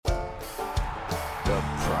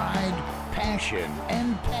passion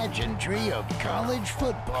and pageantry of college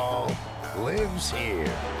football lives here.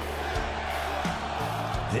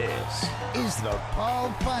 This is the Paul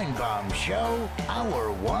Feinbaum Show,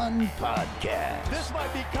 Hour 1 podcast. This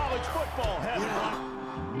might be college football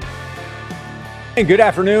heaven. And good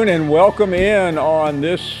afternoon and welcome in on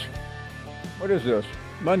this, what is this,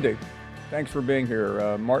 Monday. Thanks for being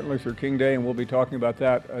here. Martin Luther King Day, and we'll be talking about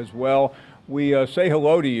that as well. We say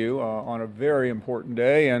hello to you on a very important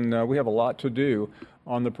day, and we have a lot to do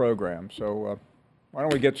on the program. So why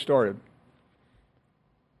don't we get started?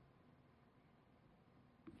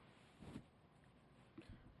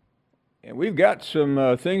 And we've got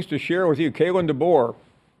some things to share with you. Kalen DeBoer.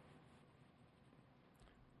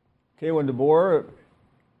 Kalen DeBoer,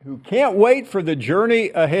 who can't wait for the journey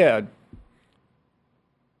ahead.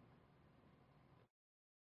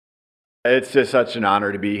 It's just such an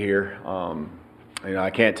honor to be here.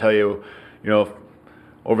 I can't tell you,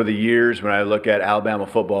 over the years when I look at Alabama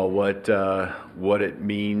football, what it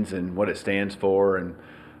means and what it stands for, and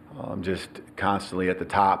just constantly at the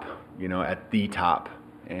top, at the top.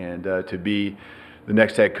 And to be the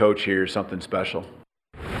next head coach here is something special.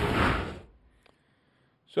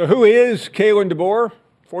 So who is Kalen DeBoer?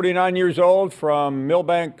 49 years old, from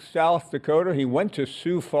Millbank, South Dakota. He went to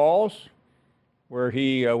Sioux Falls, where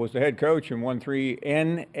he was the head coach and won 3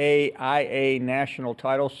 NAIA national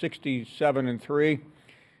titles, 67-3.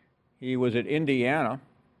 He was at Indiana.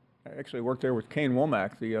 I actually worked there with Kane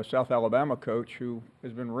Womack, the South Alabama coach, who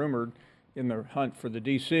has been rumored in the hunt for the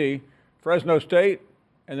DC. Fresno State,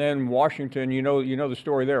 and then Washington. You know the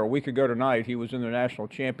story there. A week ago tonight, he was in the national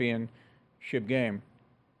championship game.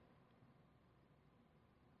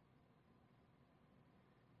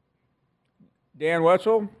 Dan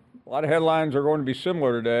Wetzel. A lot of headlines are going to be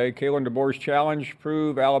similar today. Kalen DeBoer's challenge: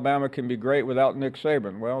 prove Alabama can be great without Nick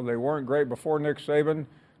Saban. Well, they weren't great before Nick Saban,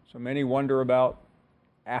 so many wonder about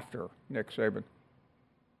after Nick Saban.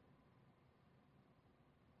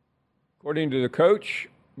 According to the coach,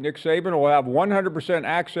 Nick Saban will have 100%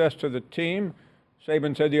 access to the team.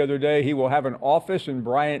 Saban said the other day he will have an office in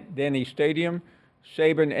Bryant-Denny Stadium.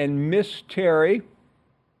 Saban and Miss Terry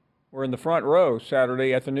were in the front row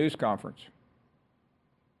Saturday at the news conference.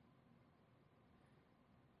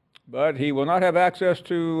 But he will not have access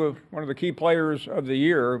to one of the key players of the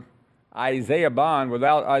year, Isaiah Bond.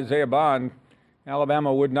 Without Isaiah Bond,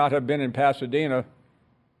 Alabama would not have been in Pasadena.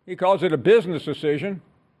 He calls it a business decision.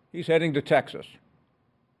 He's heading to Texas.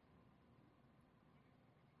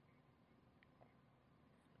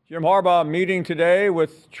 Jim Harbaugh meeting today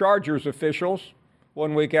with Chargers officials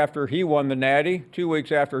 1 week after he won the Natty, 2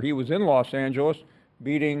 weeks after he was in Los Angeles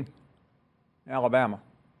beating Alabama.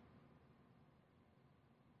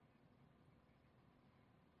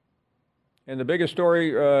 And the biggest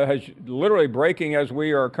story has literally breaking as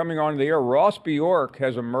we are coming on the air. Ross Bjork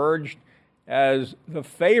has emerged as the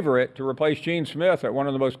favorite to replace Gene Smith at one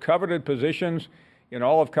of the most coveted positions in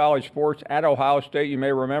all of college sports at Ohio State. You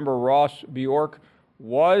may remember Ross Bjork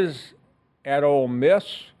was at Ole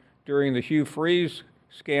Miss during the Hugh Freeze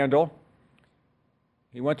scandal.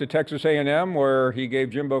 He went to Texas A&M, where he gave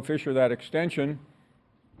Jimbo Fisher that extension.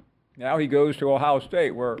 Now he goes to Ohio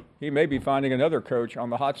State, where he may be finding another coach on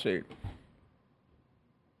the hot seat.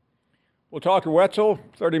 We'll talk to Wetzel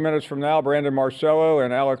 30 minutes from now, Brandon Marcello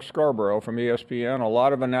and Alex Scarborough from ESPN. A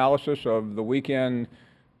lot of analysis of the weekend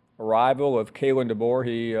arrival of Kalen DeBoer.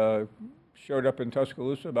 He showed up in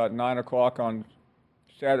Tuscaloosa about 9 o'clock on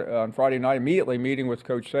Friday night, immediately meeting with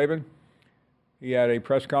Coach Saban. He had a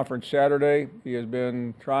press conference Saturday. He has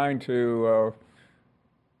been trying to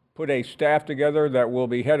put a staff together that will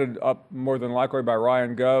be headed up more than likely by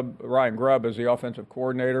Ryan Grubb as the offensive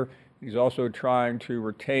coordinator. He's also trying to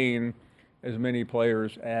retain as many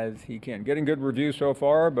players as he can. Getting good reviews so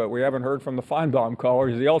far, but we haven't heard from the Feinbaum caller.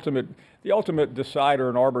 He's the ultimate decider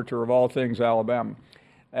and arbiter of all things Alabama.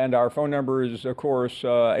 And our phone number is, of course,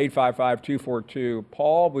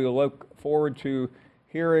 855-242-PAUL. We look forward to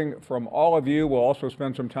hearing from all of you. We'll also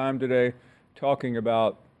spend some time today talking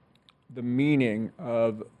about the meaning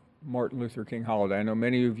of Martin Luther King holiday. I know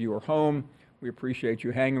many of you are home. We appreciate you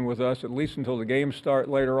hanging with us, at least until the games start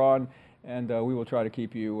later on, and we will try to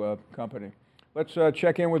keep you company. Let's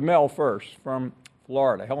check in with Mel first from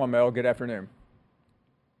Florida. Hello, Mel. Good afternoon.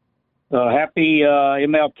 Happy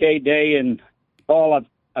MLK Day, and Paul,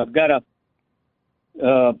 I've got to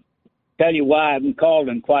tell you why I haven't called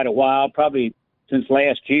in quite a while, probably since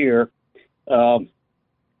last year. I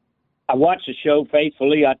watch the show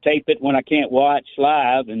faithfully. I tape it when I can't watch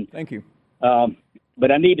live, and thank you.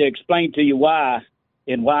 But I need to explain to you why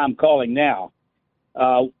and why I'm calling now.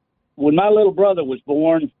 When my little brother was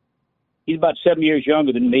born, he's about 7 years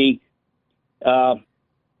younger than me. It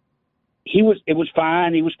was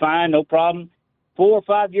fine. He was fine, no problem. 4 or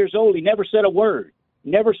 5 years old, he never said a word,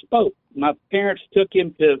 never spoke. My parents took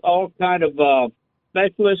him to all kind of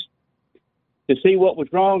specialists to see what was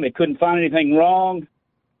wrong. They couldn't find anything wrong.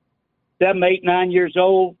 7, 8, 9 years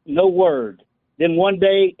old, no word. Then one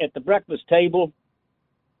day at the breakfast table,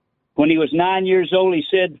 when he was 9 years old, he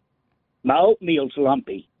said, "My oatmeal's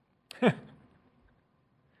lumpy."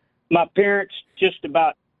 My parents just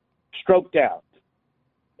about stroked out.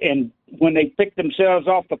 And when they picked themselves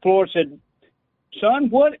off the floor, said, "Son,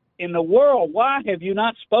 what in the world? Why have you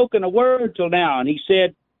not spoken a word till now?" And he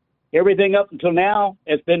said, "Everything up until now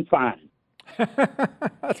has been fine."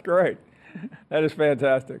 That's great. That is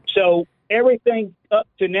fantastic. So everything up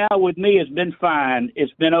to now with me has been fine.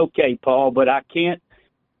 It's been okay, Paul, but I can't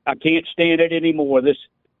stand it anymore.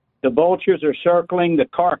 The vultures are circling the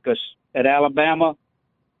carcass at Alabama,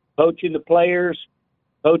 poaching the players,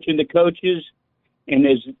 poaching the coaches, and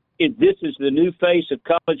this is the new face of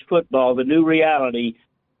college football, the new reality.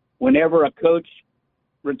 Whenever a coach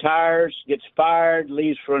retires, gets fired,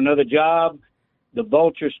 leaves for another job, the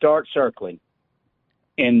vultures start circling.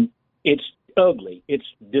 And it's ugly. It's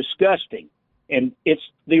disgusting. And it's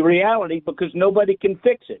the reality because nobody can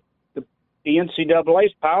fix it. The NCAA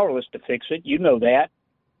is powerless to fix it. You know that.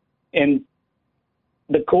 And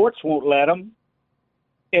the courts won't let them.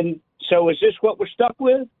 And so is this what we're stuck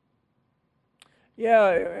with?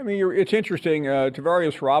 Yeah, I mean, it's interesting.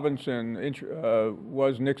 Tavarius Robinson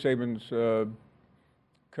was Nick Saban's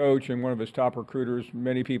coach and one of his top recruiters.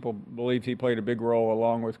 Many people believe he played a big role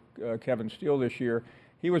along with Kevin Steele this year.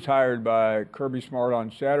 He was hired by Kirby Smart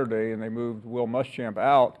on Saturday, and they moved Will Muschamp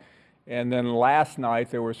out. And then last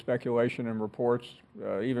night there was speculation and reports,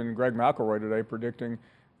 even Greg McElroy today predicting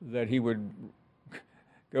that he would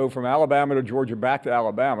go from Alabama to Georgia back to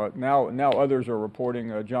Alabama. Now others are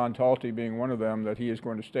reporting, John Talty being one of them, that he is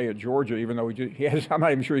going to stay at Georgia, even though he has. I'm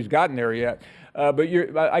not even sure he's gotten there yet. But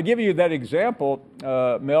I give you that example,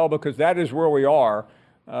 Mel, because that is where we are.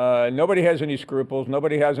 Nobody has any scruples.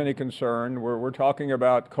 Nobody has any concern. We're talking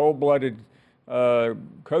about cold-blooded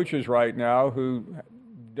coaches right now who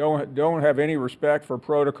don't have any respect for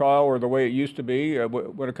protocol or the way it used to be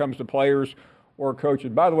when it comes to players or coaches.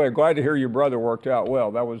 By the way, I'm glad to hear your brother worked out well.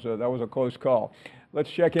 That was a close call. Let's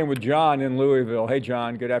check in with John in Louisville. Hey,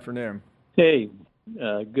 John. Good afternoon. Hey,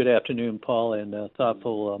 good afternoon, Paul, and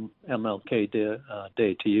thoughtful MLK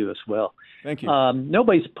day to you as well. Thank you.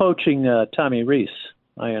 Nobody's poaching Tommy Rees,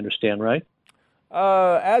 I understand, right?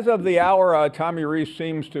 As of the hour, Tommy Rees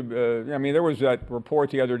seems to. I mean, there was that report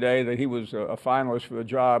the other day that he was a finalist for the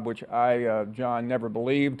job, which I, John, never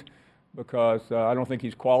believed, because I don't think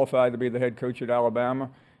he's qualified to be the head coach at Alabama.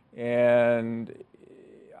 And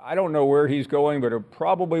I don't know where he's going, but it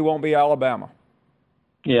probably won't be Alabama.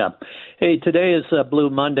 Yeah. Hey, today is Blue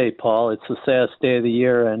Monday, Paul. It's the saddest day of the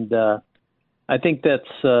year, and I think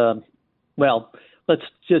that's, well, let's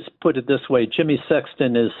just put it this way. Jimmy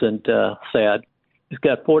Sexton isn't sad. He's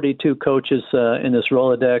got 42 coaches in his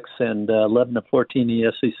Rolodex and 11 to 14 in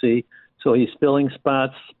the SEC. So he's filling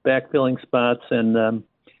spots, backfilling spots, and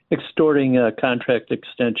extorting contract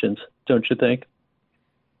extensions, don't you think?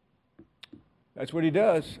 That's what he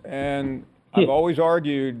does. And I've always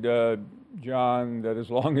argued, John, that as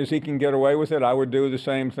long as he can get away with it, I would do the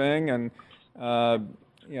same thing. And,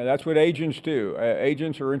 that's what agents do.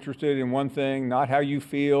 Agents are interested in one thing, not how you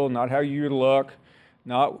feel, not how you look,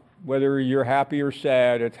 not whether you're happy or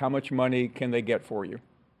sad. It's how much money can they get for you.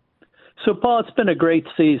 So, Paul, it's been a great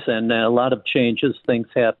season, a lot of changes, things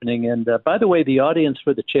happening. And, by the way, the audience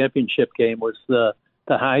for the championship game was the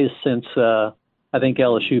highest since, I think,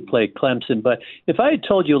 LSU played Clemson. But if I had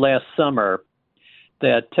told you last summer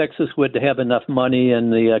that Texas would have enough money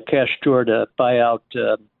in the cash drawer to buy out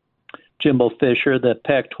Jimbo Fisher, that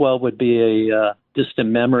Pac-12 would be a distant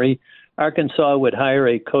memory, Arkansas would hire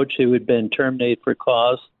a coach who had been terminated for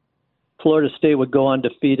cause, Florida State would go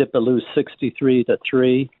undefeated but lose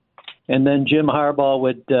 63-3. And then Jim Harbaugh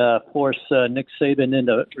would force Nick Saban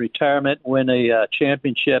into retirement, win a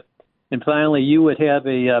championship. And finally, you would have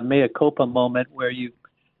a mea culpa moment where you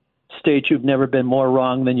state you've never been more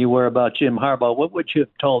wrong than you were about Jim Harbaugh. What would you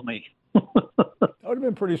have told me? I would have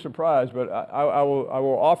been pretty surprised, but I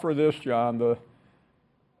will offer this, John. The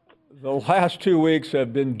last 2 weeks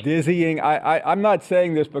have been dizzying. I'm not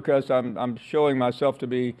saying this because I'm showing myself to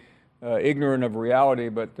be ignorant of reality,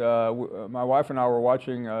 but my wife and I were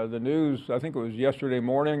watching the news. I think it was yesterday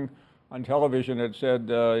morning on television. It said,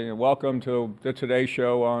 "Welcome to the Today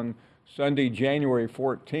Show on Sunday, January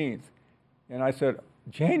 14th." And I said,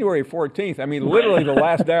 January 14th? I mean, literally the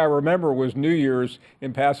last day I remember was New Year's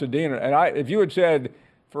in Pasadena. And if you had said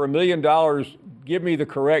for $1 million, give me the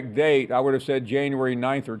correct date, I would have said January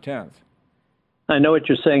 9th or 10th. I know what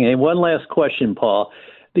you're saying. And one last question, Paul.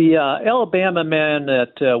 The Alabama man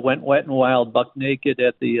that went wet and wild, buck naked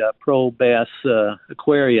at the Pro Bass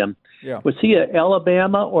Aquarium, was he an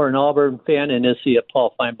Alabama or an Auburn fan, and is he a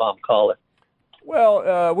Paul Feinbaum caller?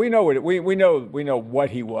 Well, we know we know what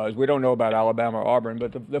he was. We don't know about Alabama or Auburn.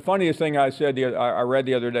 But the funniest thing I said, I read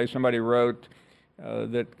the other day, somebody wrote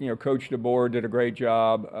that Coach DeBoer did a great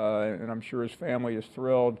job, and I'm sure his family is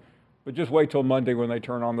thrilled. But just wait till Monday when they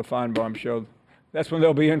turn on the Feinbaum show. That's when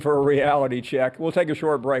they'll be in for a reality check. We'll take a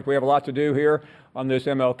short break. We have a lot to do here on this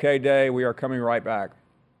MLK Day. We are coming right back.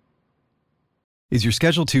 Is your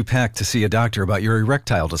schedule too packed to see a doctor about your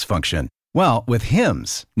erectile dysfunction? Well, with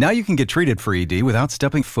Hims, now you can get treated for ED without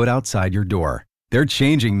stepping foot outside your door. They're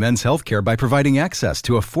changing men's healthcare by providing access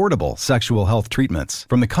to affordable sexual health treatments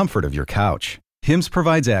from the comfort of your couch. Hims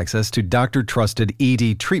provides access to doctor-trusted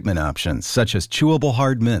ED treatment options such as chewable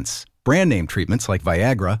hard mints, brand name treatments like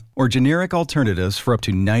Viagra, or generic alternatives for up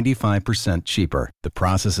to 95% cheaper. The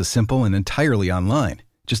process is simple and entirely online.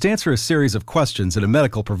 Just answer a series of questions and a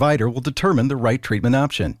medical provider will determine the right treatment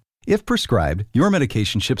option. If prescribed, your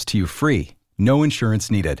medication ships to you free. No insurance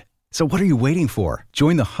needed. So what are you waiting for?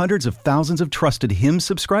 Join the hundreds of thousands of trusted Hims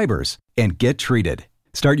subscribers and get treated.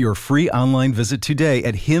 Start your free online visit today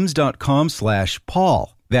at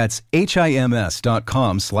hims.com/Paul. That's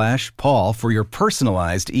HIMS.com/Paul for your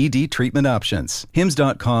personalized ED treatment options.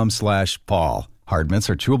 HIMS.com/Paul. Hard mints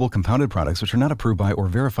are chewable compounded products which are not approved by or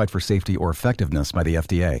verified for safety or effectiveness by the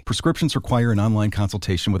FDA. Prescriptions require an online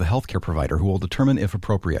consultation with a healthcare provider who will determine if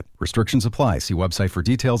appropriate. Restrictions apply. See website for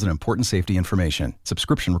details and important safety information.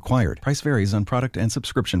 Subscription required. Price varies on product and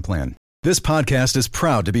subscription plan. This podcast is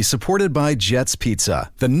proud to be supported by Jets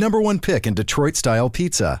Pizza, the #1 pick in Detroit-style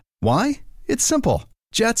pizza. Why? It's simple.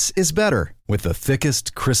 Jets is better. With the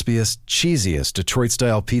thickest, crispiest, cheesiest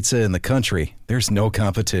Detroit-style pizza in the country, there's no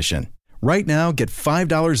competition. Right now, get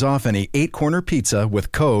 $5 off any 8-corner pizza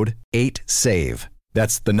with code 8SAVE.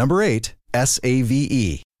 That's the number 8,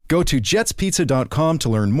 SAVE. Go to jetspizza.com to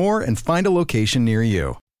learn more and find a location near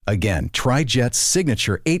you. Again, try Jet's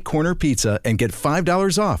signature 8-corner pizza and get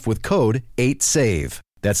 $5 off with code 8SAVE.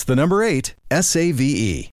 That's the number 8,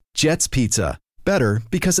 SAVE. Jet's Pizza. Better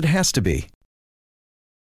because it has to be.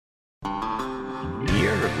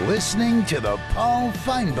 You're listening to the Paul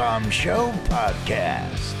Feinbaum Show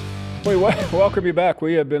podcast. We welcome you back.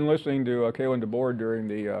 We have been listening to Kalen DeBoer during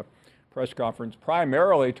the press conference,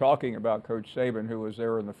 primarily talking about Coach Saban, who was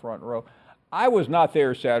there in the front row. I was not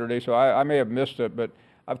there Saturday, so I may have missed it, but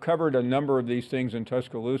I've covered a number of these things in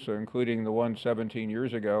Tuscaloosa, including the one 17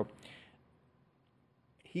 years ago.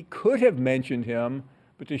 He could have mentioned him,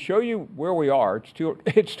 but to show you where we are, it's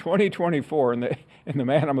 2024, and the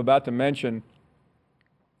man I'm about to mention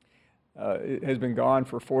has been gone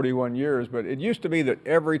for 41 years. But it used to be that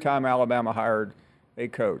every time Alabama hired a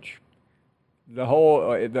coach, the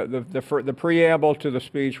whole the preamble to the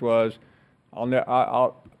speech was, I'll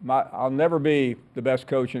never be the best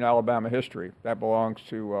coach in Alabama history. That belongs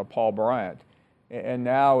to Paul Bryant. And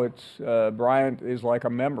now it's Bryant is like a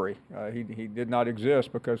memory. He did not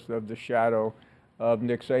exist because of the shadow of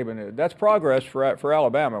Nick Saban. That's progress for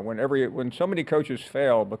Alabama. When so many coaches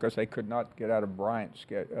fail because they could not get out of Bryant's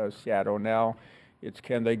shadow, now it's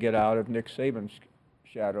can they get out of Nick Saban's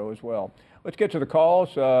shadow as well. Let's get to the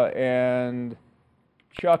calls, and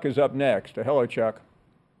Chuck is up next. Hello, Chuck.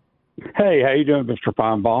 Hey, how you doing, Mr.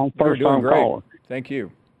 Feinbaum? First time caller. Thank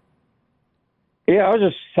you. Yeah, I was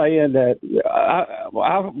just saying that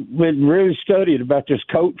I've been really studying about this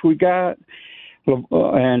coach we got,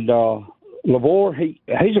 and LeVar.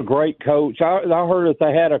 He's a great coach. I heard that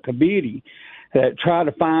they had a committee that tried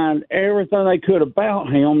to find everything they could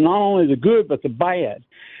about him, not only the good but the bad.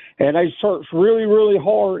 And they searched really, really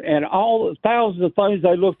hard, and all the thousands of things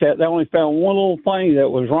they looked at, they only found one little thing that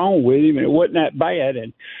was wrong with him, and it wasn't that bad.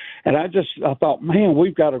 And I thought, man,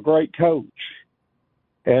 we've got a great coach.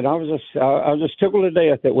 And I was just tickled to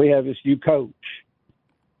death that we have this new coach.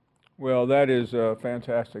 Well, that is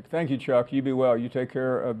fantastic. Thank you, Chuck. You be well. You take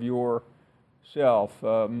care of yourself.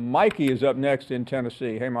 Mikey is up next in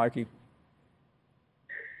Tennessee. Hey, Mikey.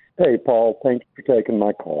 Hey, Paul. Thanks for taking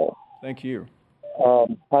my call. Thank you.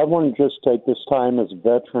 I want to just take this time as a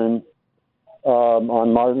veteran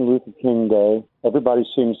on Martin Luther King Day. Everybody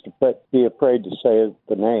seems to be afraid to say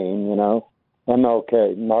the name,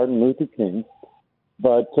 MLK, Martin Luther King.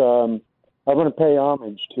 But I want to pay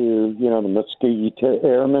homage to, the Muskogee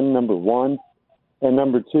Airmen, number 1, and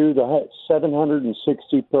number 2, the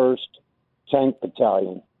 761st Tank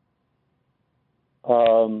Battalion,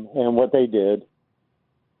 and what they did.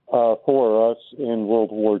 for us in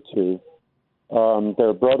World War II.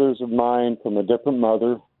 They're brothers of mine from a different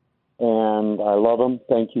mother, and I love them.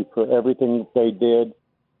 Thank you for everything they did.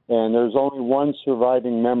 And there's only one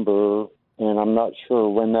surviving member, and I'm not sure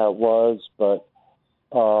when that was, but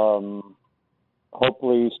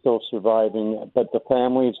hopefully he's still surviving. But the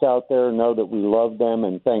families out there know that we love them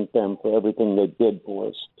and thank them for everything they did for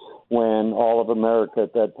us. When all of America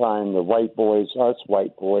at that time, the white boys, us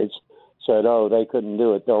white boys, said, oh, they couldn't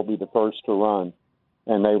do it, they'll be the first to run.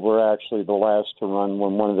 And they were actually the last to run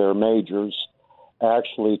when one of their majors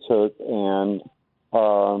actually took and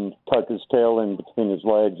tucked his tail in between his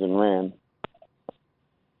legs and ran.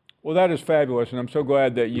 Well, that is fabulous, and I'm so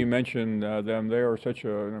glad that you mentioned them. They are such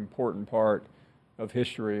an important part of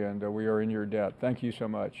history, and we are in your debt. Thank you so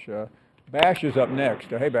much. Bash is up next.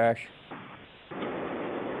 Hey, Bash.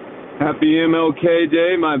 Happy MLK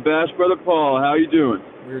Day, my Bash brother Paul. How you doing?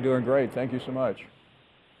 We're doing great. Thank you so much.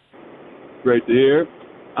 Great to hear.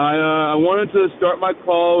 I wanted to start my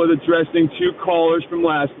call with addressing two callers from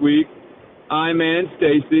last week, I-Man and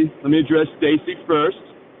Stacy. Let me address Stacy first.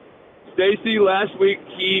 Stacy, last week,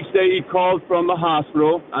 he said he called from the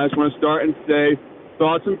hospital. I just want to start and say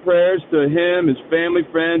thoughts and prayers to him, his family,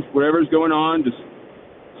 friends, whatever's going on. Just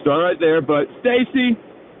start right there. But, Stacy,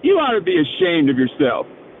 you ought to be ashamed of yourself.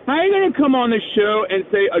 How are you going to come on this show and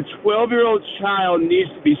say a 12-year-old child needs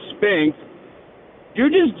to be spanked? You're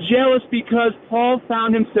just jealous because Paul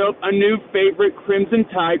found himself a new favorite Crimson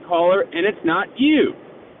Tide caller, and it's not you.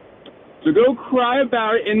 So go cry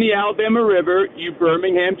about it in the Alabama River, you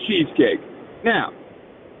Birmingham cheesecake. Now,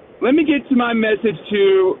 let me get to my message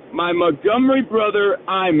to my Montgomery brother,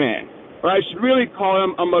 I-Man, or I should really call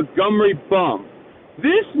him a Montgomery bum.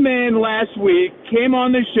 This man last week came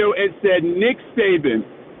on the show and said Nick Saban,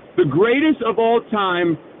 the greatest of all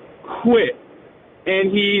time, quit.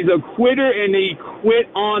 And he's a quitter, and he quit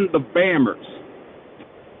on the Bammers.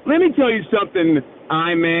 Let me tell you something,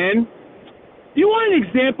 I-Man. You want an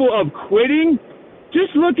example of quitting?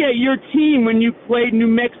 Just look at your team when you played New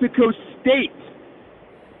Mexico State.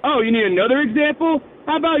 Oh, you need another example?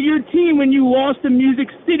 How about your team when you lost the Music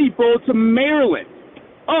City Bowl to Maryland?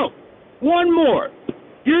 Oh, one more.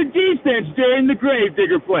 Your defense during the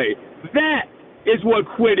Gravedigger play. That is what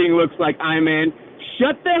quitting looks like, I-Man.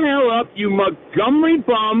 Shut the hell up, you Montgomery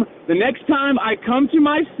bum. The next time I come to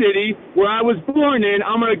my city where I was born in,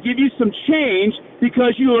 I'm going to give you some change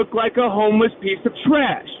because you look like a homeless piece of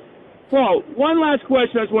trash. Paul, one last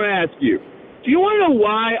question I just want to ask you. Do you want to know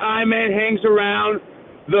why I-Man hangs around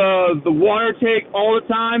the water tank all the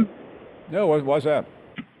time? No, why's that?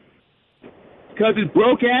 Because his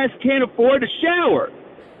broke ass can't afford to shower.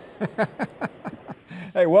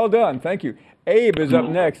 Hey, well done. Thank you. Abe is up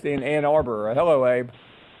next in Ann Arbor. Hello, Abe.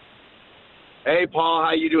 Hey, Paul.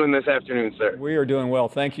 How you doing this afternoon, sir? We are doing well.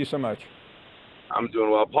 Thank you so much. I'm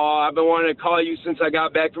doing well. Paul, I've been wanting to call you since I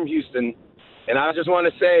got back from Houston, and I just want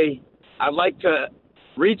to say I'd like to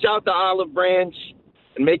reach out to Olive Branch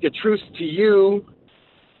and make a truce to you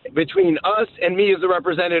between us and me as a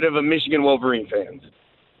representative of Michigan Wolverine fans.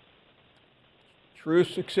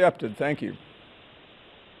 Truce accepted. Thank you.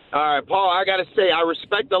 All right, Paul, I got to say, I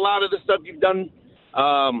respect a lot of the stuff you've done.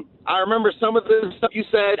 I remember some of the stuff you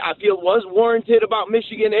said I feel was warranted about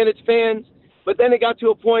Michigan and its fans, but then it got to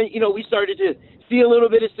a point, we started to see a little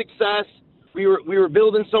bit of success. We were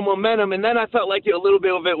building some momentum, and then I felt like a little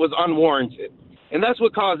bit of it was unwarranted. And that's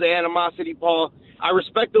what caused the animosity, Paul. I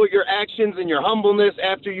respect all your actions and your humbleness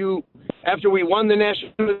after we won the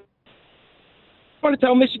national. I want to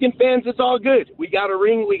tell Michigan fans it's all good. We got a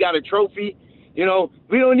ring, we got a trophy. We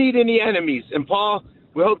don't need any enemies. And, Paul,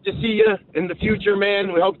 we hope to see you in the future,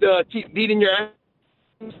 man. We hope to keep beating your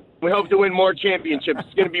ass. We hope to win more championships.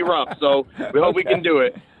 It's going to be rough, so we hope we can do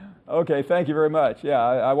it. Okay, thank you very much. Yeah,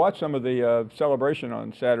 I watched some of the celebration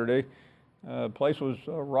on Saturday. Place was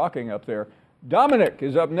rocking up there. Dominic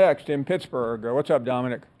is up next in Pittsburgh. What's up,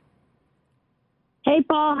 Dominic? Hey,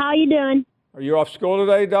 Paul. How you doing? Are you off school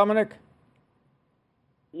today, Dominic?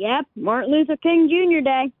 Yep, Martin Luther King Jr.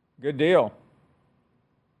 Day. Good deal.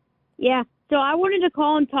 Yeah, so I wanted to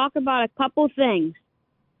call and talk about a couple things.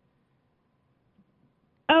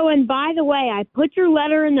 Oh, and by the way, I put your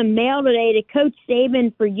letter in the mail today to Coach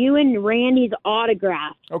Saban for you and Randy's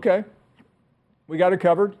autograph. Okay. We got it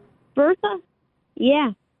covered. First,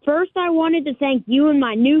 I wanted to thank you and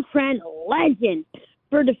my new friend, Legend,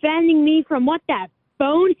 for defending me from what that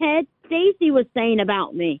bonehead Stacy was saying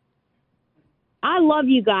about me. I love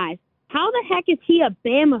you guys. How the heck is he a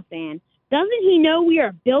Bama fan? Doesn't he know we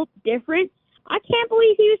are built different? I can't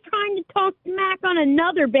believe he was trying to talk smack on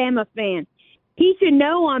another Bama fan. He should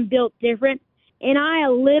know I'm built different, and a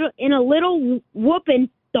little whooping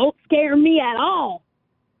don't scare me at all.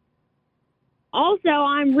 Also,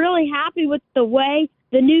 I'm really happy with the way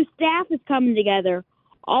the new staff is coming together.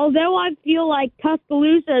 Although I feel like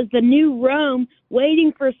Tuscaloosa is the new Rome,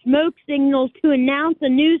 waiting for smoke signals to announce a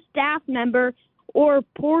new staff member or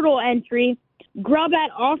portal entry, Grubb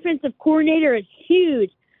at offensive coordinator is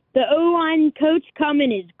huge. The O-line coach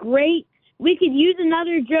coming is great. We could use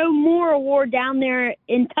another Joe Moore award down there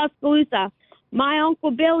in Tuscaloosa. My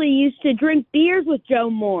Uncle Billy used to drink beers with Joe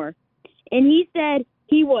Moore, and he said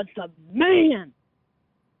he was the man.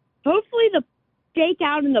 Hopefully the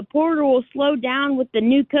shakeout in the portal will slow down with the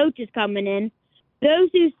new coaches coming in. Those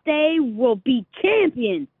who stay will be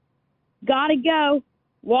champions. Gotta go.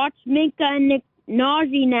 Watch Minka and Nick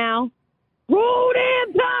Najee now. Roll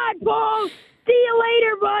damn Tide, Paul! See you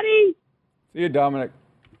later, buddy! See you, Dominic.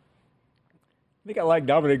 I think I like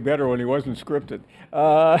Dominic better when he wasn't scripted.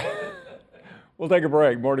 We'll take a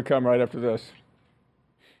break. More to come right after this.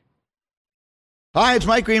 Hi, it's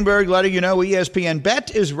Mike Greenberg letting you know ESPN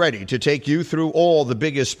Bet is ready to take you through all the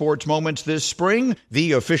biggest sports moments this spring.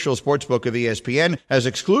 The official sportsbook of ESPN has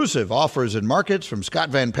exclusive offers and markets from Scott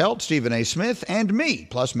Van Pelt, Stephen A. Smith, and me,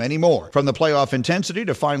 plus many more. From the playoff intensity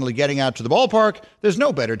to finally getting out to the ballpark, there's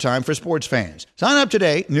no better time for sports fans. Sign up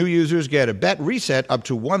today. New users get a bet reset up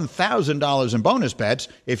to $1,000 in bonus bets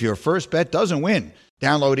if your first bet doesn't win.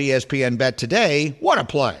 Download ESPN Bet today. What a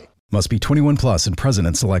play. Must be 21 plus and present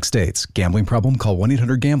in select states. Gambling problem? Call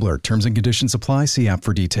 1-800-GAMBLER. Terms and conditions apply. See app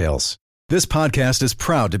for details. This podcast is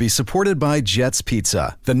proud to be supported by Jets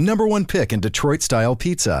Pizza, the #1 pick in Detroit-style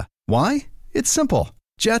pizza. Why? It's simple.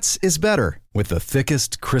 Jets is better. With the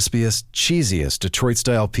thickest, crispiest, cheesiest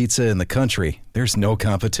Detroit-style pizza in the country, there's no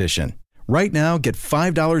competition. Right now, get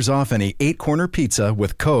 $5 off any 8-corner pizza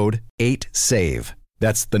with code 8SAVE.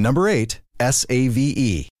 That's the number 8,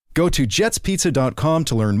 SAVE. Go to jetspizza.com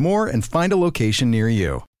to learn more and find a location near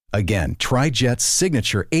you. Again, try Jet's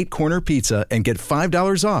signature 8-corner pizza and get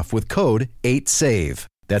 $5 off with code 8SAVE.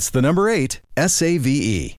 That's the number 8,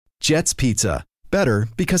 SAVE. Jet's Pizza. Better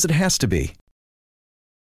because it has to be.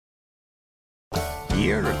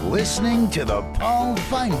 You're listening to the Paul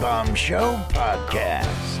Feinbaum Show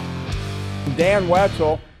podcast. Dan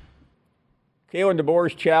Wetzel, Kalen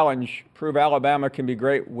DeBoer's challenge, prove Alabama can be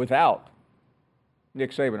great without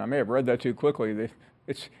Nick Saban. I may have read that too quickly.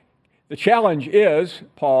 The challenge is,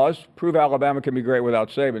 prove Alabama can be great without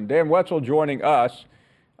Saban. Dan Wetzel joining us.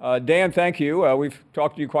 Dan, thank you. We've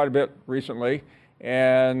talked to you quite a bit recently,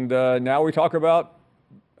 and now we talk about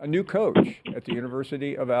a new coach at the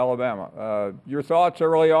University of Alabama. Your thoughts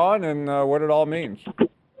early on and what it all means.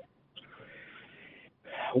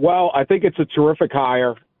 Well, I think it's a terrific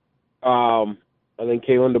hire. I think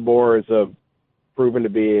Kalen DeBoer is proven to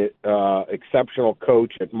be an exceptional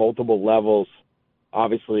coach at multiple levels.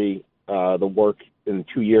 Obviously, the work in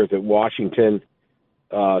 2 years at Washington,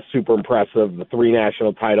 super impressive. The 3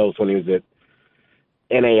 national titles when he was at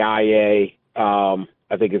NAIA,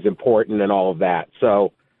 I think is important and all of that.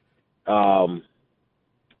 So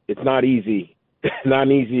it's not easy. Not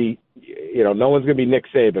easy. You know, no one's going to be Nick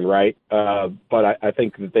Saban, right? But I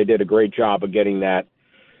think that they did a great job of getting that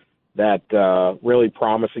really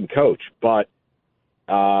promising coach. But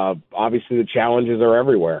obviously the challenges are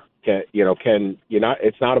everywhere.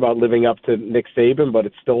 It's not about living up to Nick Saban, but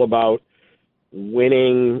it's still about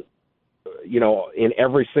winning, in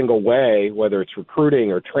every single way, whether it's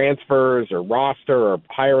recruiting or transfers or roster or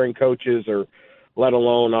hiring coaches or let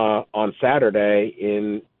alone on Saturday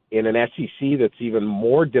in an SEC that's even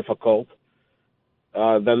more difficult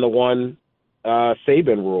than the one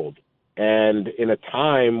Saban ruled. And in a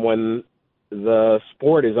time when the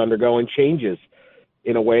sport is undergoing changes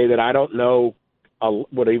in a way that I don't know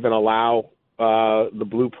would even allow the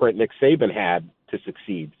blueprint Nick Saban had to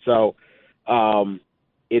succeed. So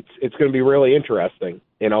it's going to be really interesting.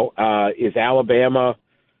 Is Alabama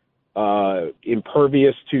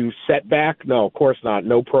impervious to setback? No, of course not.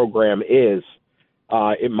 No program is.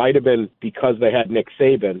 It might have been because they had Nick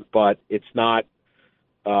Saban, but it's not.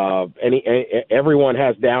 Everyone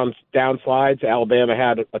has downsides. Alabama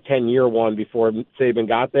had a 10-year one before Saban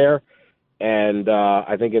got there. And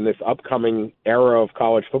I think in this upcoming era of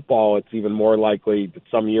college football, it's even more likely that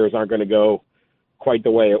some years aren't going to go quite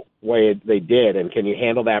the way they did. And can you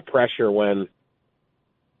handle that pressure when,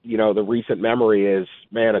 the recent memory is,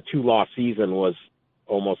 man, a 2-loss season was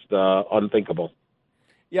almost unthinkable.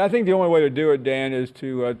 Yeah, I think the only way to do it, Dan, is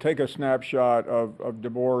to take a snapshot of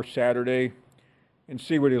DeBoer Saturday and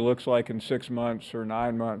see what he looks like in 6 months or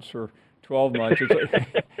 9 months or 12 months.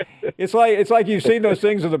 It's like you've seen those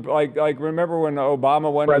things of like remember when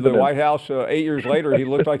Obama went to the White House 8 years later, he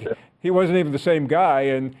looked like he wasn't even the same guy,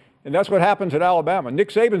 and And that's what happens at Alabama. Nick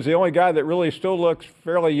Saban's the only guy that really still looks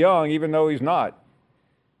fairly young, even though he's not.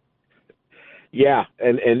 Yeah,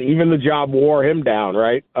 and even the job wore him down,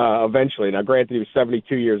 right, eventually. Now, granted, he was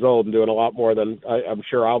 72 years old and doing a lot more than I'm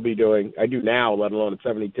sure I'll be doing. I do now, let alone at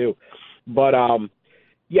 72. But,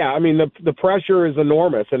 yeah, I mean, the pressure is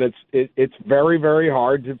enormous, and it's very, very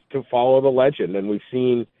hard to follow the legend. And we've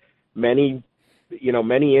seen many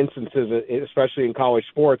instances, especially in college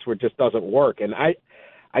sports, where it just doesn't work. And I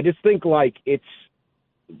just think, like,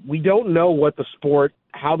 we don't know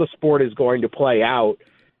how the sport is going to play out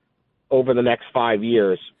over the next 5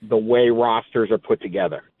 years, the way rosters are put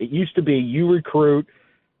together. It used to be you recruit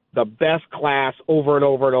the best class over and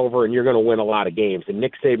over and over, and you're going to win a lot of games. And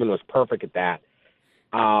Nick Saban was perfect at that.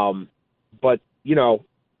 But,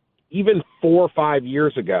 even 4 or 5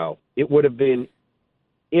 years ago, it would have been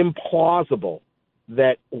implausible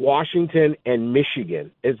that Washington and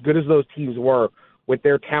Michigan, as good as those teams were with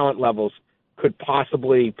their talent levels, could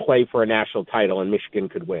possibly play for a national title and Michigan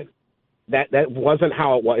could win. That wasn't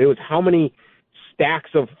how it was. It was how many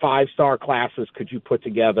stacks of 5-star classes could you put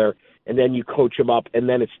together, and then you coach them up, and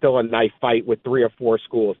then it's still a knife fight with 3 or 4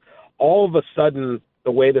 schools. All of a sudden,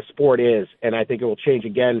 the way the sport is, and I think it will change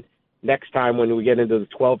again next time when we get into the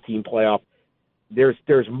 12-team playoff,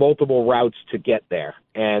 there's multiple routes to get there.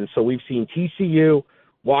 And so we've seen TCU,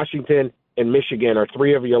 Washington, and Michigan are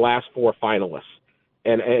 3 of your last 4 finalists.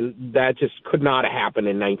 And that just could not have happened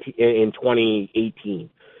in 2018.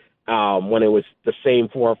 When it was the same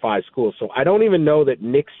 4 or 5 schools. So I don't even know that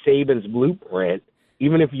Nick Saban's blueprint,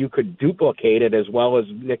 even if you could duplicate it as well as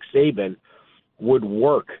Nick Saban, would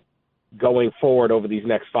work going forward over these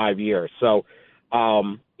next 5 years. So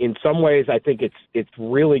in some ways, I think it's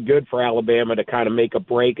really good for Alabama to kind of make a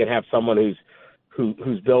break and have someone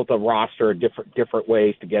who's built a roster different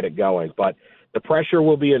ways to get it going. But the pressure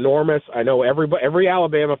will be enormous. I know every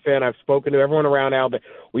Alabama fan I've spoken to, everyone around Alabama,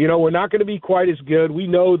 well, we're not going to be quite as good. We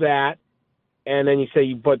know that. And then you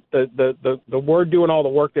say, but the word doing all the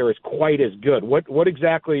work there is quite as good. What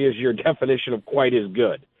exactly is your definition of quite as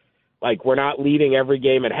good? Like, we're not leading every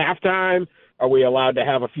game at halftime? Are we allowed to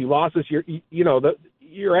have a few losses?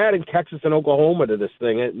 You're adding Texas and Oklahoma to this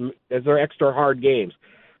thing as their extra hard games.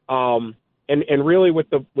 And really with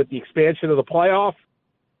the expansion of the playoff,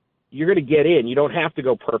 you're going to get in. You don't have to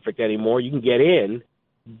go perfect anymore. You can get in,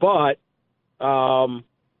 but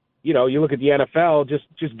you look at the NFL,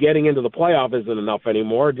 just getting into the playoff isn't enough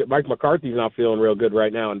anymore. Mike McCarthy's not feeling real good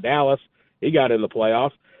right now in Dallas. He got in the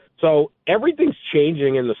playoffs. So everything's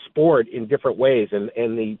changing in the sport in different ways, and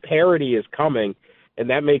the parity is coming, and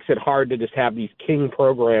that makes it hard to just have these king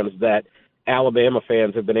programs that Alabama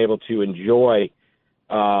fans have been able to enjoy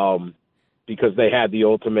because they had the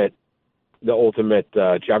ultimate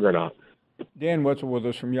juggernaut. Dan Wetzel with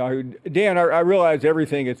us from Yahoo. Dan, I realize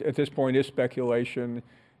everything at this point is speculation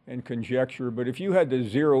and conjecture, but if you had to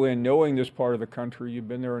zero in, knowing this part of the country, you've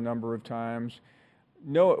been there a number of times,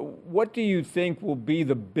 what do you think will be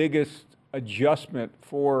the biggest adjustment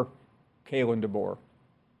for Kalen DeBoer?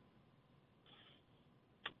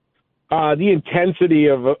 The intensity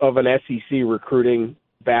of an SEC recruiting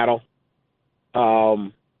battle.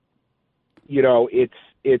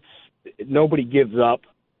 It's nobody gives up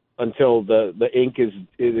until the ink is,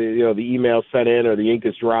 the email sent in or the ink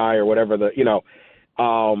is dry or whatever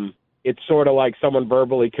it's sort of like someone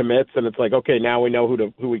verbally commits and it's like, okay, now we know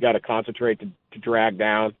who we got to concentrate to drag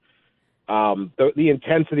down. The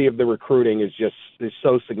intensity of the recruiting is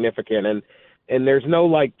so significant, and there's no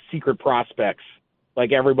like secret prospects.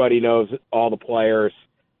 Like, everybody knows all the players,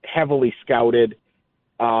 heavily scouted.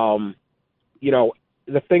 The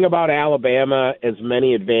thing about Alabama, as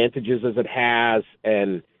many advantages as it has,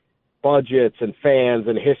 and budgets and fans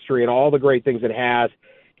and history and all the great things it has,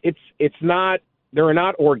 there are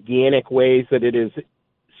not organic ways that it is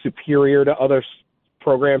superior to other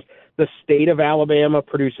programs. The state of Alabama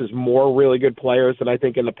produces more really good players than I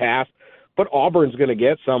think in the past, but Auburn's going to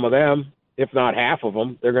get some of them, if not half of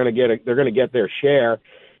them. They're going to get their share.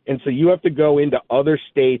 And so you have to go into other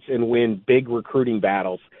states and win big recruiting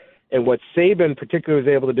battles. And what Saban particularly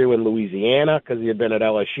was able to do in Louisiana, because he had been at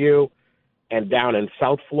LSU, and down in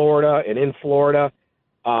South Florida and in Florida,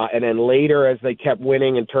 and then later as they kept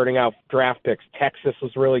winning and turning out draft picks, Texas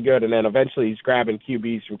was really good. And then eventually he's grabbing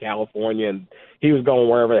QBs from California, and he was going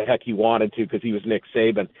wherever the heck he wanted to because he was Nick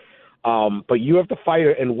Saban. But you have to fight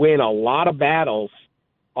and win a lot of battles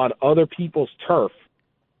on other people's turf.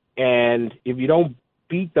 And if you don't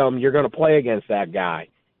beat them, you're going to play against that guy.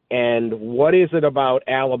 And what is it about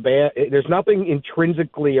Alabama? There's nothing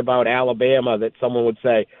intrinsically about Alabama that someone would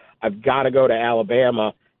say, I've got to go to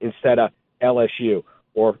Alabama instead of LSU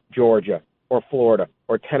or Georgia or Florida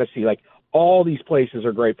or Tennessee. Like, all these places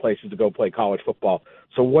are great places to go play college football.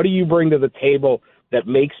 So what do you bring to the table that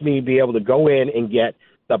makes me be able to go in and get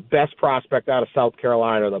the best prospect out of South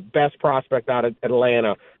Carolina, the best prospect out of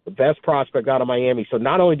Atlanta, the best prospect out of Miami? So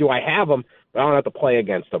not only do I have them, but I don't have to play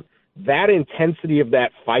against them. That intensity of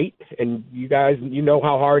that fight, and you guys, you know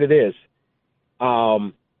how hard it is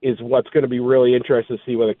what's going to be really interesting to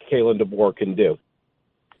see what Kalen DeBoer can do.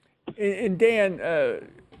 And Dan,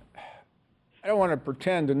 I don't want to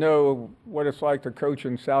pretend to know what it's like to coach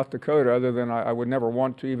in South Dakota, other than I would never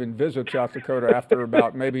want to even visit South Dakota after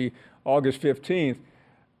about maybe August 15th.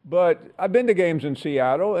 But I've been to games in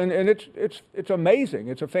Seattle, and it's amazing.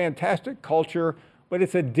 It's a fantastic culture, but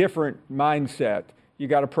it's a different mindset. You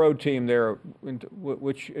got a pro team there,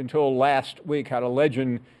 which until last week had a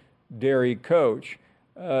legendary coach.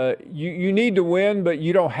 You need to win, but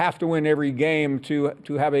you don't have to win every game to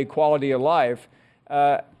have a quality of life.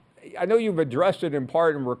 I know you've addressed it in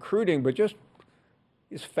part in recruiting, but just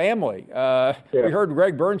his family. We heard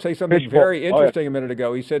Greg Burns say something very interesting a minute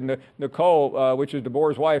ago. He said Nicole, which is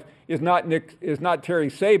DeBoer's wife, is not Terry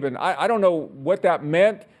Saban. I don't know what that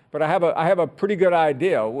meant, but I have a pretty good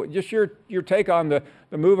idea. Just your take on the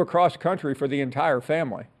move across country for the entire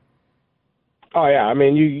family. Oh yeah, I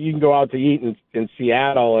mean you can go out to eat in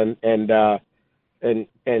Seattle and go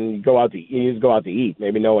out to eat.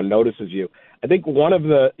 Maybe no one notices you. I think one of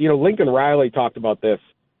the Lincoln Riley talked about this.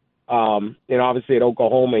 Obviously at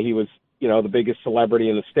Oklahoma he was the biggest celebrity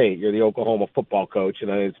in the state. You're the Oklahoma football coach,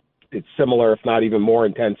 and it's similar, if not even more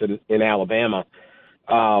intense in Alabama.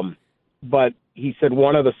 But he said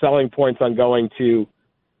one of the selling points on going to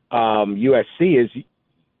USC is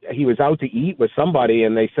he was out to eat with somebody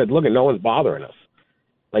and they said, look, no one's bothering us.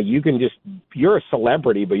 Like, you're a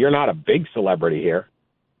celebrity, but you're not a big celebrity here.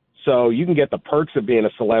 So you can get the perks of being a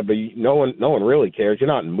celebrity. No one really cares. You're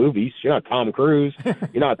not in movies. You're not Tom Cruise.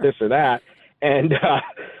 You're not this or that. And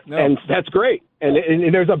and that's great. And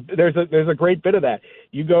there's a great bit of that.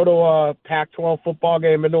 You go to a Pac-12 football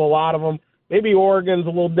game, been to a lot of them. Maybe Oregon's a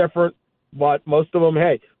little different, but most of them,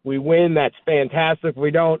 hey, we win, that's fantastic. If we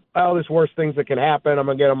don't, there's worse things that can happen. I'm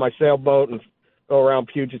going to get on my sailboat and go around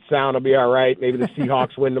Puget Sound. I'll be all right. Maybe the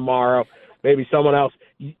Seahawks win tomorrow. Maybe someone else.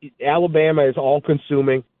 Alabama is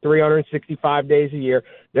all-consuming, 365 days a year.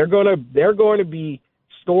 They're going to be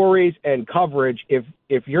stories and coverage if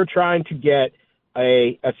you're trying to get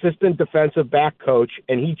a assistant defensive back coach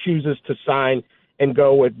and he chooses to sign and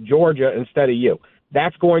go with Georgia instead of you.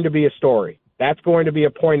 That's going to be a story. That's going to be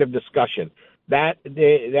a point of discussion. That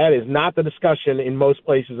is not the discussion in most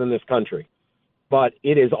places in this country. But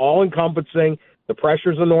it is all-encompassing. The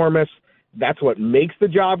pressure's enormous. That's what makes the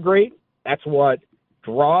job great. That's what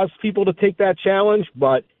draws people to take that challenge.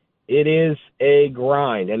 But it is a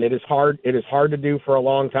grind, and it is hard. It is hard to do for a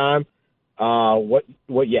long time.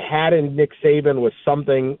 What you had in Nick Saban was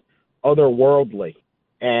something otherworldly.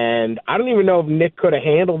 And I don't even know if Nick could have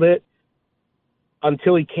handled it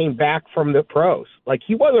until he came back from the pros. Like,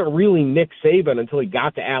 he wasn't really Nick Saban until he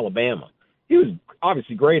got to Alabama. He was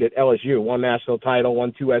obviously great at LSU, won national title,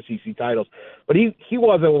 won 2 SEC titles, but he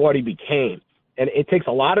wasn't what he became. And it takes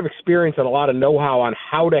a lot of experience and a lot of know-how on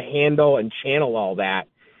how to handle and channel all that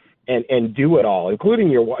and do it all, including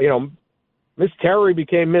Miss Terry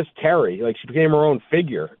became Miss Terry. Like, she became her own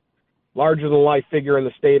figure, larger-than-life figure in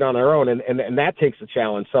the state on her own, and that takes a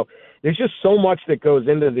challenge. So there's just so much that goes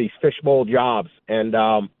into these fishbowl jobs, and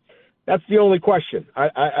that's the only question.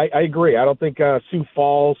 I agree. I don't think Sioux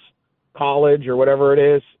Falls College or whatever it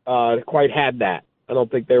is quite had that. I don't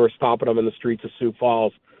think they were stopping them in the streets of Sioux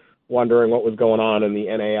Falls wondering what was going on in the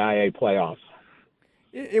NAIA playoffs.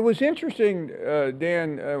 It was interesting,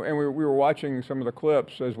 Dan, and we were watching some of the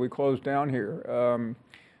clips as we closed down here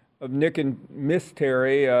of Nick and Miss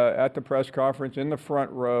Terry at the press conference in the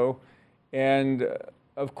front row. And,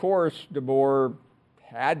 of course, DeBoer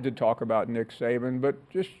had to talk about Nick Saban, but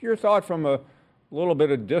just your thought from a little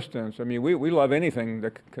bit of distance. I mean, we love anything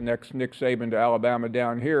that connects Nick Saban to Alabama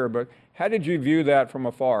down here, but how did you view that from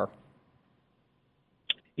afar?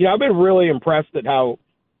 I've been really impressed at how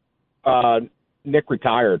Nick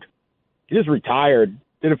retired. He just retired,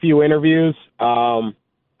 did a few interviews. I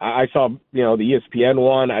saw, the ESPN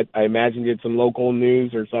one. I imagine he did some local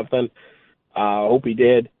news or something. I hope he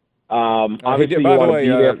did. Obviously, he did. By the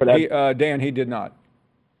way, Dan, he did not.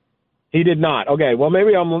 He did not. Okay, well,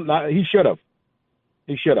 maybe I'm not. He should have.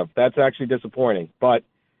 That's actually disappointing. But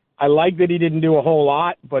I like that he didn't do a whole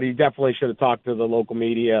lot, but he definitely should have talked to the local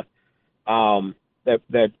media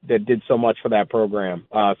that did so much for that program.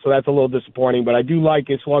 So that's a little disappointing. But I do like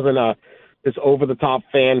this wasn't this over-the-top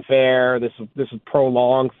fanfare. This is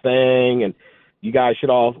prolonged thing, and you guys should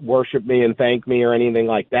all worship me and thank me or anything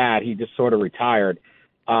like that. He just sort of retired.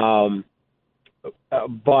 But,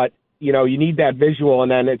 you know, you need that visual,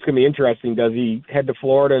 and then it's going to be interesting. Does he head to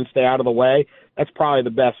Florida and stay out of the way? That's probably the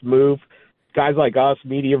best move. Guys like us,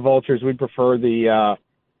 media vultures, we prefer the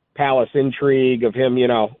palace intrigue of him, you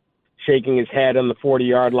know, shaking his head on the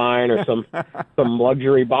 40-yard line or some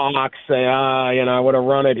luxury box saying, you know, I would have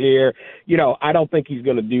run it here. You know, I don't think he's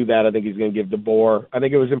going to do that. I think he's going to give DeBoer. I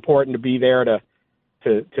think it was important to be there to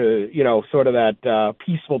you know, sort of that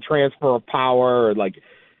peaceful transfer of power, or like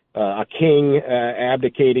a king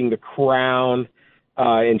abdicating the crown,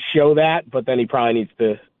 and show that. But then he probably needs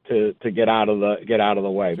to get out of the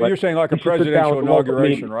way. So but you're saying like a presidential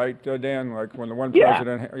inauguration, right, Dan? Like when the one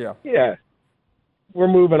president, yeah. We're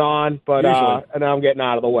moving on, but and I'm getting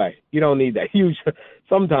out of the way. You don't need that huge.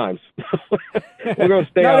 Sometimes we're going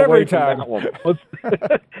to stay away from that one.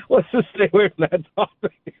 Let's just stay away from that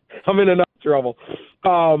topic. I'm in enough trouble.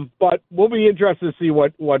 But we'll be interested to see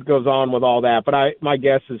what goes on with all that. But my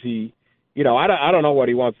guess is he, you know, I don't know what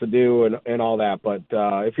he wants to do and all that. But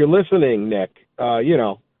if you're listening, Nick, you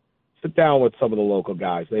know, sit down with some of the local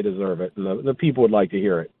guys. They deserve it, and the people would like to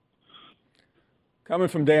hear it. Coming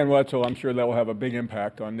from Dan Wetzel, I'm sure that will have a big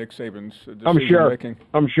impact on Nick Saban's decision-making.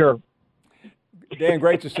 I'm sure. Dan,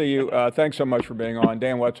 great to see you. Thanks so much for being on.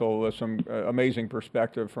 Dan Wetzel with some amazing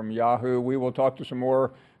perspective from Yahoo. We will talk to some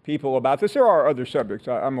more people about this. There are other subjects.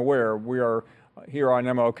 I'm aware. We are here on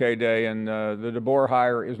MLK Day, and the DeBoer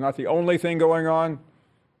hire is not the only thing going on.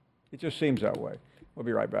 It just seems that way. We'll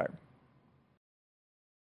be right back.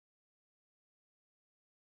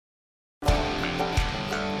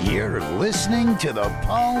 You're listening to the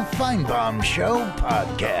Paul Feinbaum Show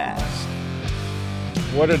podcast.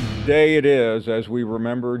 What a day it is as we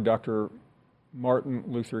remember Dr. Martin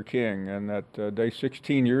Luther King, and that day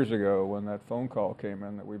 16 years ago when that phone call came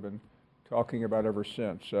in that we've been talking about ever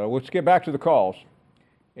since. Let's get back to the calls.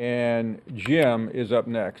 And Jim is up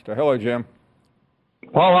next. Hello, Jim.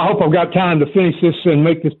 Paul, I hope I've got time to finish this and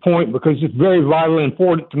make this point because it's very vital and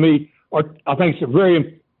important to me. Or I think it's a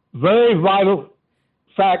very, very vital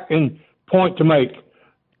fact and point to make.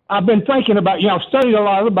 I've been thinking about, I've studied a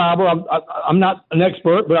lot of the Bible. I'm not an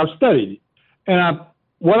expert, but I've studied it. And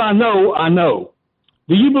what I know.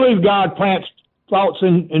 Do you believe God plants thoughts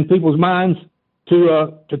in people's minds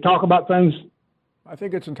to talk about things? I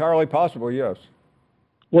think it's entirely possible, yes.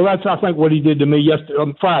 Well, that's, I think, what he did to me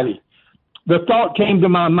Friday. The thought came to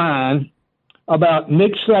my mind about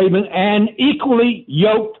Nick Saban and equally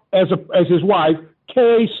yoked as his wife,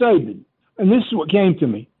 Carrie Saban. And this is what came to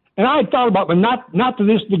me. And I had thought about it, but not to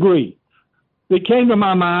this degree. It came to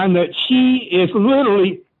my mind that she is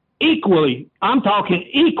literally equally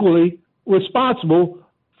responsible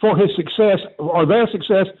for his success or their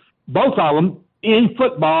success, both of them, in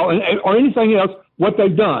football or anything else, what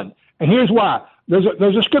they've done. And here's why. There's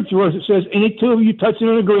a scripture verse that says, any two of you touching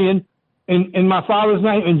and agreeing in my Father's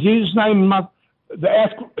name, in Jesus' name, my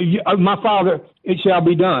Father, it shall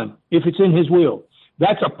be done, if it's in his will.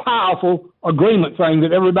 That's a powerful agreement thing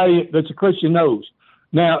that everybody that's a Christian knows.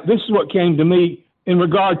 Now, this is what came to me in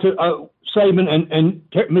regard to Saban and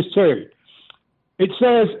Miss Terry. It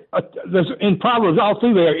says, in Proverbs all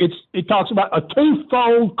through there, it talks about a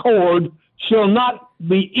twofold cord shall not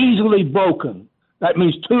be easily broken. That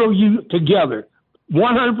means two of you together,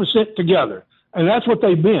 100% together. And that's what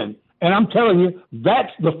they've been. And I'm telling you,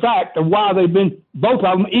 that's the fact of why they've been, both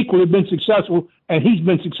of them equally been successful, and he's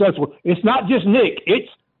been successful. It's not just Nick.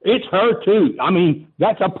 It's her too. I mean,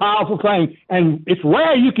 that's a powerful thing. And it's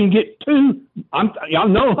rare you can get two, y'all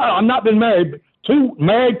know I'm not been married, but two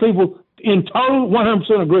married people in total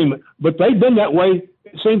 100% agreement. But they've been that way,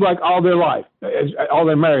 it seems like all their life, all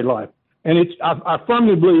their married life. And I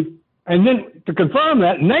firmly believe, and then to confirm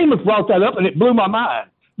that, Namath brought that up, and it blew my mind.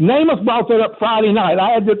 Namath brought that up Friday night.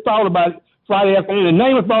 I had just thought about it Friday afternoon, and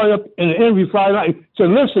Namath brought it up in an interview Friday night. He said,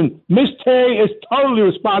 listen, Miss Terry is totally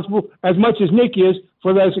responsible as much as Nick is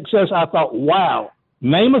for their success. I thought, wow.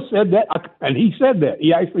 Namath said that, and he said that.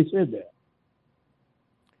 He actually said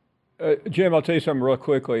that. Jim, I'll tell you something real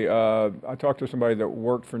quickly. I talked to somebody that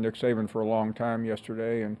worked for Nick Saban for a long time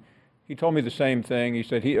yesterday, and he told me the same thing. He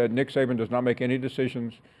said Nick Saban does not make any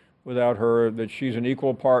decisions without her, that she's an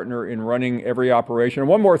equal partner in running every operation. And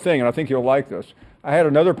one more thing, and I think you'll like this. I had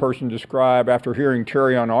another person describe, after hearing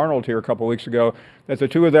Terry on Arnold here a couple of weeks ago, that the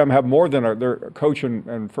two of them have more than their coach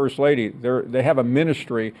and first lady. They have a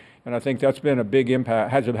ministry, and I think that's been a big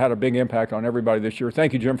impact, has had a big impact on everybody this year.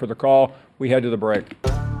 Thank you, Jim, for the call. We head to the break.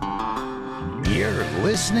 You're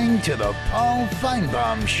listening to the Paul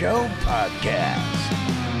Feinbaum Show podcast.